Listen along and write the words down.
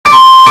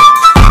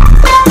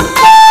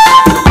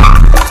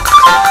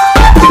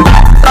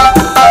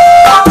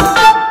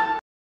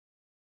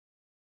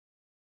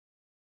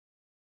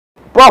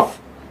Prof,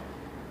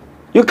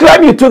 you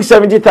claim you took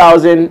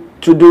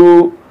 70,000 to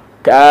do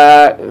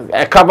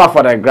a cover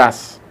for the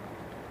grass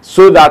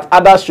so that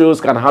other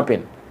shows can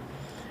happen.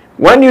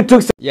 When you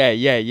took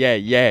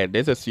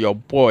This is your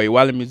boy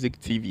Wale Music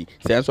TV.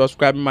 Say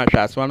subscribe my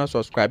channel. Wanna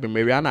subscribe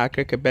me? Rihanna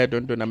click bell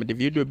don't do na me the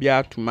video be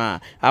out tomorrow.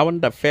 I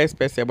want the first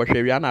person but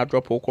Rihanna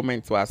drop a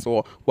comment to us.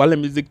 So Wale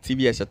Music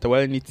TV is Shatta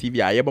Wale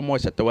TV. I ever more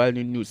Shatta Wale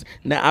news.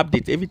 Na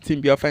update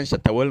everything be offense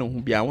Shatta Wale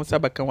who be I want to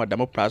become what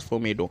demo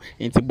platform me do.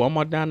 Into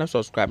bomb down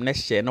subscribe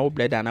next share no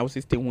blood and I will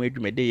system where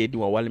you may do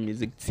Wale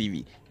Music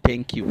TV.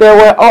 Thank you. There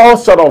were all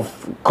sort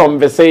of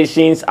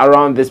conversations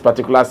around this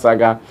particular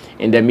saga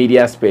in the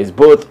media space,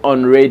 both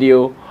on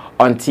radio,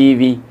 on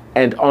TV,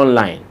 and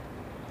online.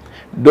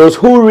 Those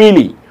who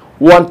really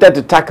wanted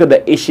to tackle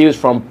the issues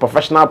from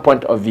professional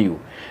point of view,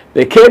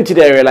 they came to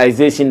the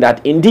realization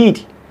that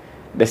indeed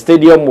the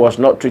stadium was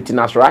not treating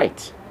us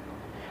right.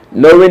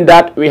 Knowing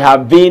that we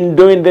have been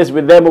doing this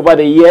with them over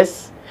the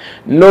years,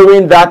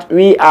 knowing that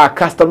we are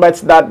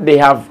customers that they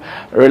have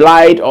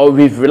relied or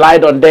we've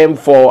relied on them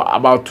for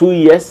about 2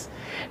 years,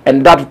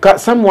 and that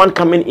someone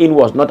coming in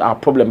was not our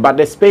problem, but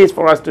the space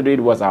for us to do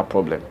it was our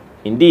problem.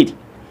 Indeed,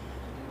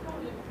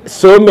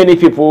 so many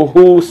people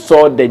who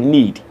saw the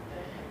need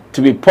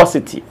to be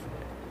positive,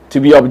 to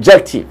be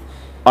objective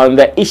on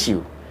the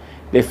issue,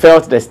 they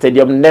felt the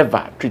stadium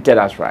never treated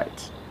us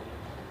right.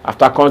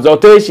 After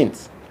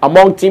consultations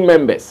among team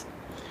members,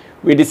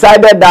 we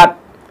decided that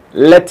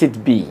let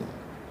it be.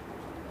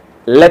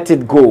 Let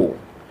it go.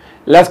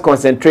 Let's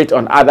concentrate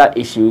on other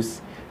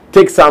issues,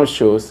 take some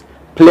shows,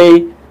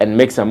 play and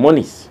make some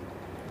monies.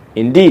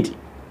 Indeed,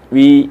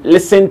 we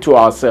listened to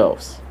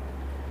ourselves.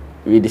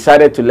 We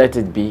decided to let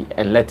it be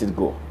and let it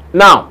go.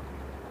 Now,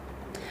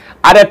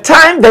 at the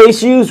time the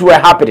issues were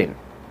happening,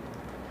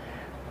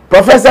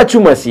 Professor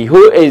Chumasi,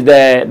 who is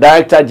the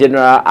Director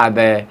General at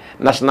the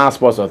National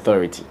Sports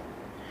Authority,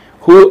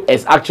 who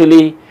is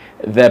actually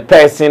the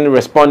person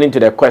responding to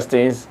the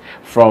questions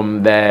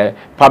from the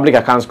Public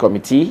Accounts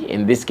Committee,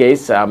 in this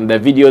case, the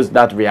videos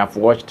that we have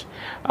watched,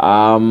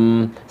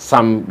 Sam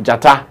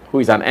Shatta, who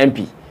is an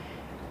MP,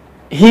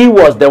 he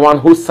was the one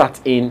who sat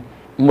in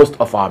most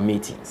of our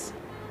meetings,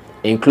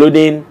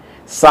 including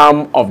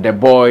some of the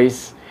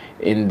boys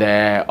in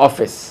the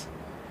office.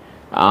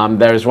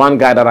 There is one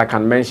guy that I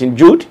can mention,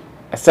 Jude,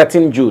 a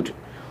certain Jude,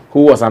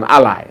 who was an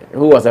ally,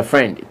 who was a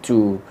friend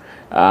to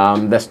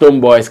the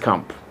Stone Boys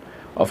camp.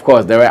 Of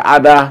course, there were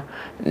other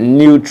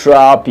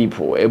neutral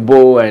people,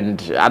 Ebo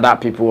and other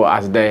people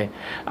at the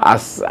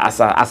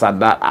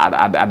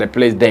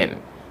place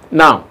then.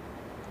 Now,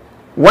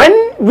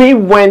 when we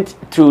went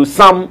to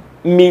some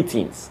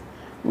meetings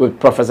with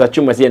Professor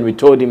Chumasi and we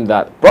told him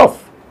that,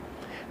 Prof,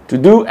 to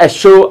do a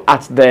show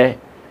at the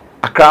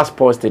Accra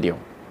Sports Stadium,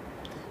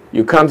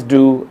 you can't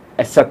do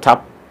a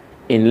setup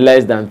in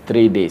less than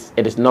 3 days.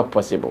 It is not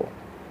possible.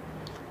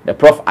 The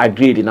Prof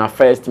agreed in our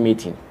first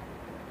meeting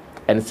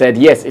and said,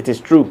 yes, it is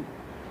true.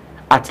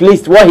 At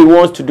least what he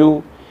wants to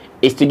do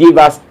is to give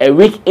us a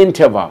week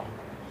interval,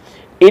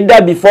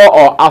 either before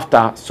or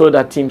after, so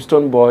that Team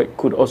Stoneboy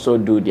could also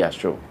do their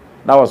show.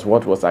 That was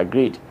what was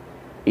agreed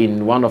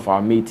in one of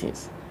our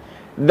meetings.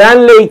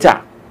 Then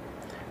later,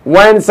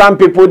 when some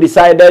people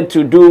decided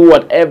to do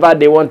whatever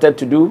they wanted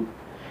to do,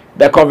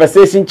 the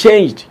conversation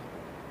changed.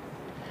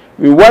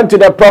 We went to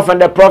the Prof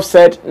and the Prof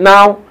said,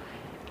 now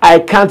I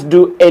can't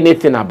do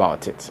anything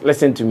about it.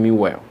 Listen to me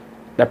well.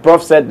 The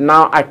Prof said,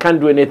 now I can't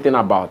do anything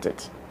about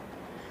it.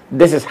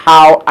 This is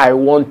how I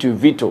want to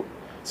veto,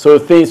 so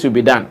things will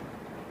be done.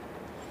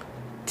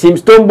 Team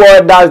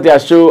Stoneboy does their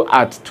show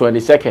at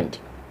 22nd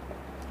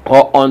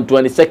or on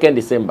 22nd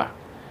December.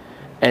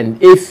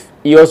 And if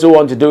you also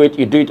want to do it,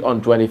 you do it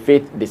on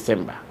 25th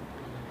December.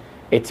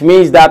 It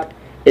means that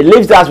it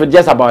leaves us with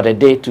just about a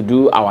day to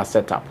do our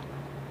setup.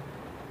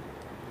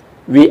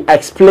 We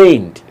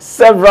explained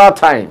several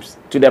times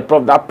to the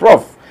Prof that,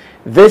 Prof,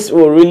 this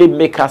will really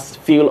make us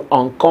feel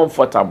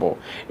uncomfortable.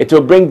 It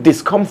will bring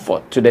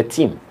discomfort to the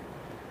team,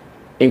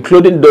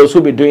 including those who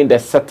will be doing the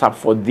setup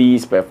for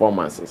these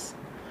performances.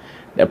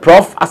 The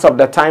Prof, as of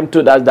the time,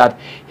 told us that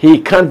he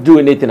can't do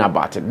anything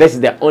about it. This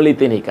is the only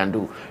thing he can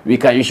do.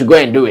 You should go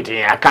and do it.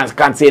 I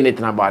can't say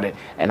anything about it.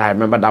 And I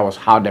remember that was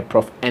how the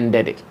Prof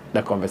ended it,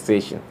 the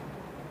conversation.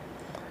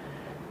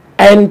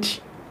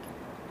 And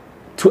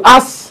to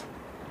us,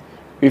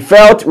 we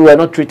felt we were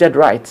not treated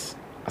right,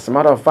 as a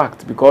matter of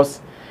fact,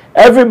 because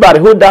everybody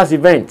who does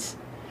events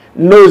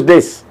knows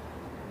this.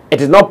 It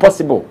is not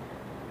possible.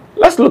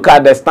 Let's look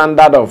at the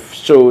standard of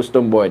show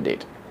Stoneboy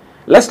did.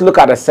 Let's look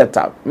at the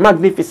setup.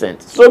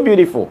 Magnificent. So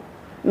beautiful.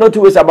 No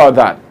two ways about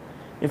that.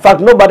 In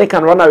fact, nobody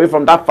can run away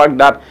from that fact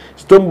that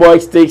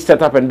Stoneboy stage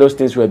setup and those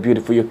things were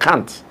beautiful. You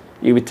can't.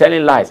 You'll be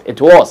telling lies.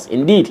 It was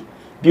indeed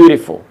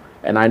beautiful.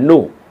 And I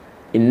know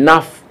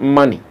enough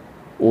money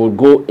will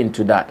go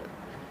into that.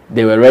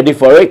 They were ready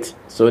for it.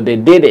 So they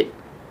did it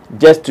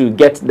just to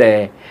get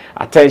the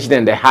attention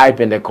and the hype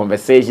and the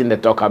conversation, the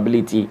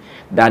talkability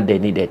that they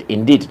needed.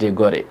 Indeed, they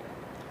got it.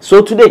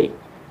 So today,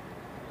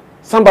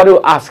 somebody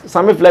will ask,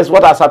 Sammy Flex,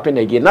 what has happened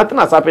again? Nothing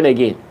has happened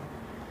again.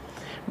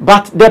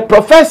 But the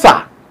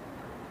professor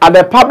at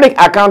the public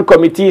account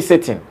committee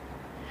sitting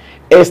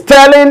is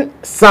telling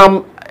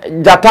some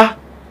Shatta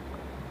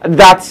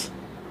that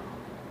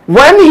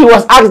when he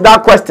was asked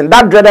that question,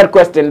 that dreaded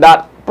question,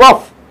 that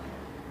Prof,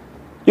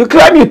 you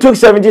claim you took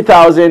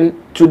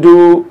 70,000 to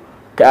do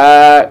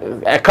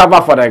a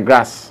cover for the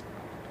grass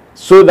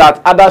so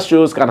that other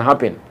shows can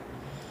happen.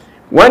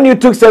 When you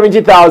took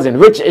 70,000,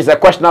 which is a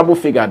questionable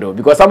figure though,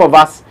 because some of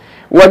us,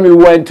 when we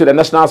went to the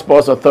National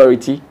Sports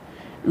Authority,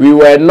 we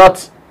were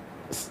not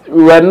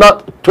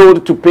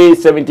told to pay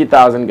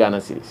 70,000 Ghana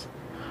cedis.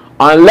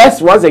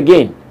 Unless, once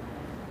again,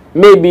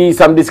 maybe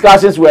some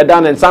discussions were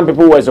done and some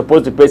people were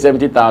supposed to pay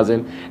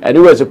 70,000 and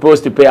we were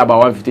supposed to pay about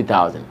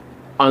 150,000.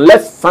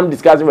 Unless some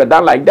discussions were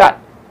done like that.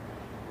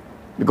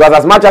 Because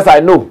as much as I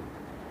know,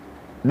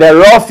 the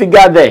raw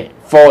figure there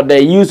for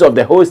the use of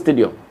the whole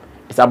stadium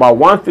is about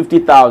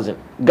 150,000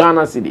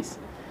 Ghana cedis.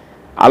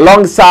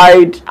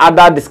 Alongside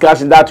other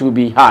discussions that will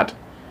be had,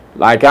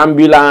 like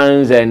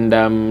ambulance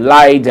and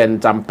light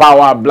and some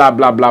power, blah,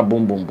 blah, blah,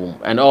 boom, boom, boom,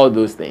 and all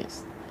those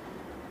things.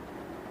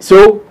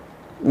 So,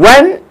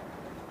 when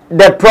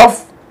the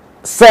prof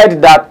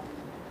said that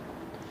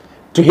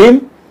to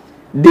him,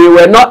 they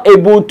were not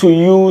able to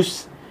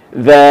use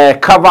the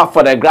cover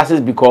for the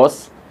grasses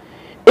because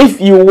if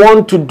you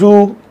want to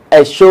do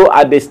a show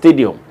at the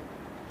stadium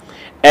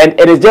and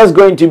it is just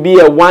going to be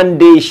a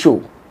one-day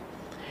show,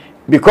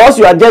 because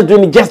you are just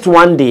doing it just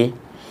one day,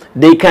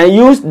 they can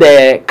use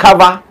the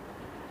cover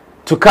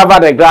to cover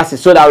the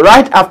grasses so that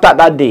right after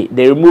that day,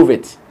 they remove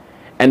it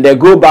and they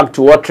go back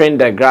to watering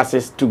the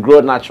grasses to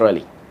grow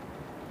naturally.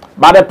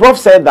 But the prof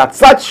said that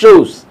such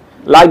shows,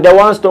 like the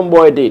one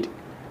Stonebwoy did,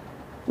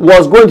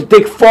 was going to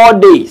take 4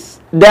 days.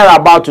 They're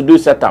about to do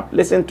setup.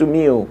 Listen to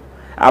me, oh.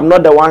 I'm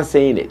not the one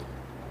saying it.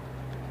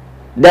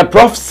 The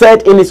prof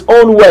said in his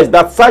own words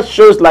that such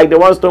shows like the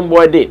one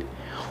Stonebwoy did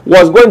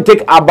was going to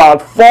take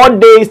about 4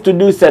 days to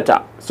do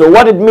setup. So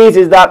what it means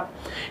is that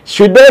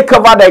should they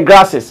cover the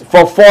grasses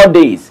for 4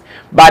 days,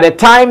 by the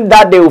time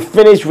that they will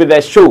finish with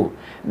the show,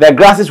 the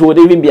grasses would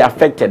even be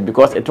affected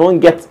because it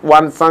won't get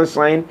one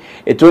sunshine,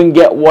 it won't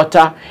get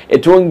water,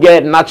 it won't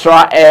get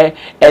natural air.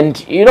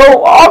 And you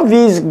know, all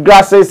these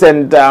grasses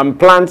and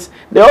plants,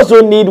 they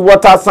also need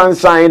water,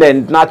 sunshine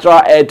and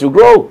natural air to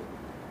grow.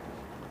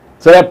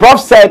 So the prof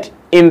said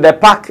in the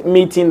park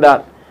meeting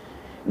that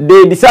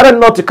they decided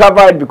not to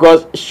cover it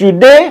because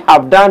should they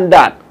have done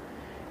that,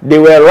 they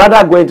were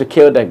rather going to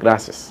kill the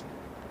grasses.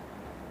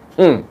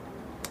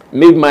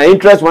 Maybe my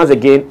interest once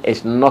again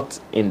is not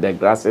in the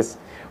grasses,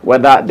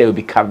 whether they will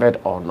be covered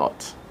or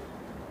not.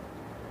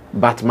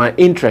 But my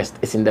interest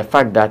is in the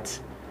fact that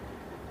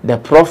the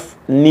prof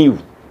knew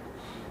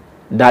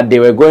that they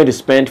were going to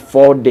spend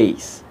 4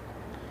 days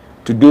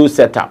to do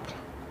setup.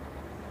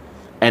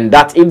 And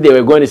that if they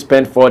were going to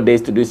spend 4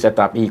 days to do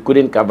setup, he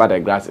couldn't cover the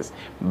grasses.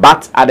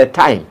 But at the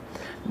time,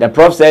 the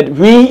prof said,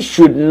 we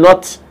should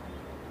not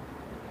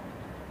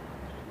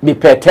be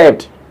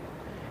perturbed.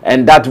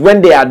 And that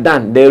when they are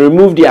done, they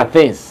remove their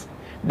things.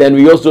 Then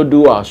we also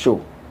do our show.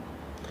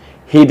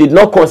 He did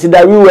not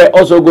consider we were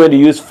also going to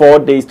use 4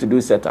 days to do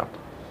setup.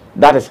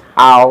 That is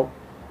how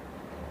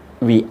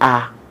we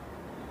are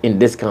in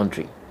this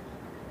country.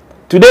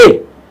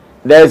 Today,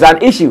 there is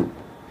an issue.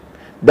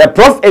 The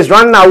prof is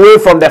running away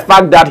from the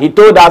fact that he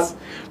told us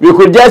we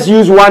could just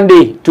use 1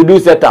 day to do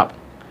setup.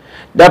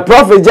 The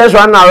prof is just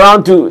running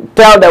around to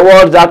tell the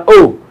world that,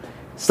 oh,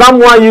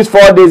 someone used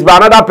 4 days,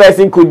 but another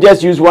person could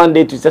just use 1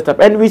 day to set up.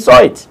 And we saw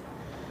it.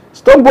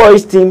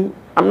 Stonebwoy's team,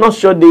 I'm not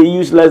sure they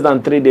used less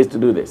than 3 days to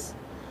do this.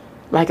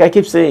 Like I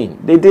keep saying,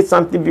 they did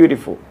something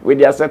beautiful with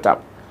their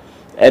setup.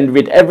 And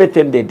with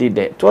everything they did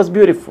there. It was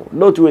beautiful.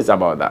 No two ways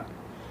about that.